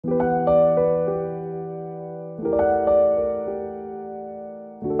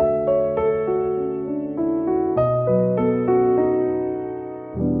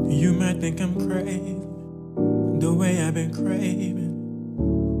crazy, the way I've been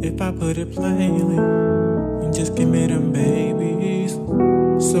craving. If I put it plainly, and just give me them babies.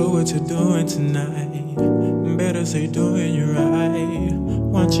 So what you doing tonight? Better say doing you right.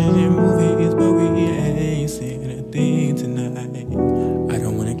 Watching your movies, but we ain't seeing a thing tonight. I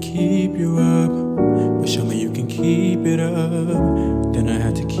don't wanna keep you up, but show me you can keep it up. Then I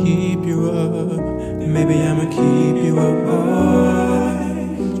have to keep you up, and maybe I'ma keep you up, boy.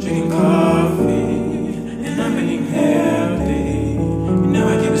 Drinking coffee, and I'm eating healthy. You know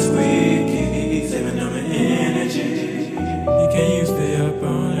I keep it squeaky, saving on my energy. You can't stay up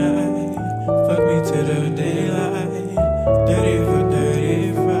all night, fuck me to the daylight. 30 for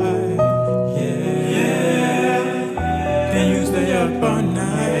 35, yeah. Can you stay up all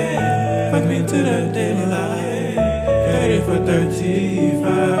night, fuck me to the daylight. 30 for 35.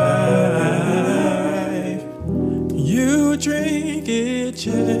 You drink it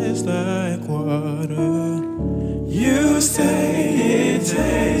just like water. You say it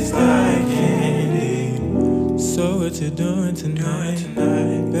tastes like candy. So what you doing tonight?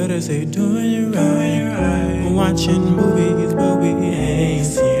 Better say doing you right. Watching movies, but we ain't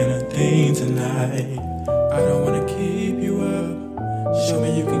seeing a thing tonight. I don't wanna keep you up, show me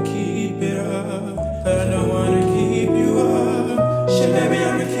you can keep it up. But I don't wanna keep you up, shit baby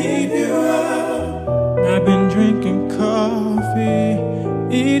I'ma keep you up. I've been drinking coffee,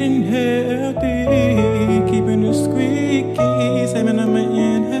 eating healthy, keeping it squeaky, saving up my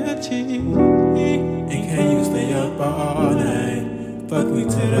energy. And can you stay up all night, fuck me to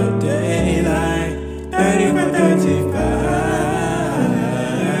the daylight. 30 for 35.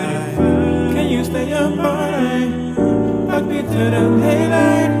 Can you stay up all night, fuck me to the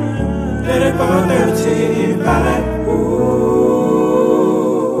daylight. 30 for 35. Ooh.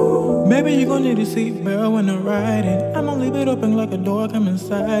 Maybe you gon' need a seatbelt when I'm riding. I'ma leave it open like a door, come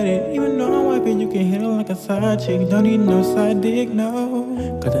inside it. Even though I'm wifey, you can handle like a side chick. Don't need no side dick, no.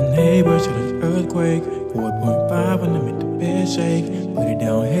 Cause the neighbors should an earthquake. 4.5 when I make the bed shake. Put it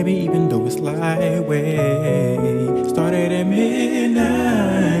down heavy even though it's lightweight. Started at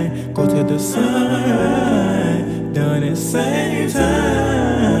midnight, go to the sun. Done at same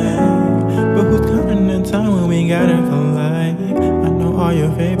time. But who's counting the time when we got it for life? I know all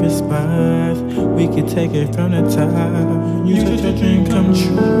your favorite spots, we could take it from the top. You touch your dream come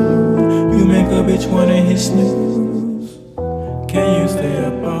true, you make a bitch wanna hit snooze. Can you stay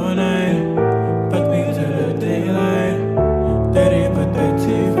up all night?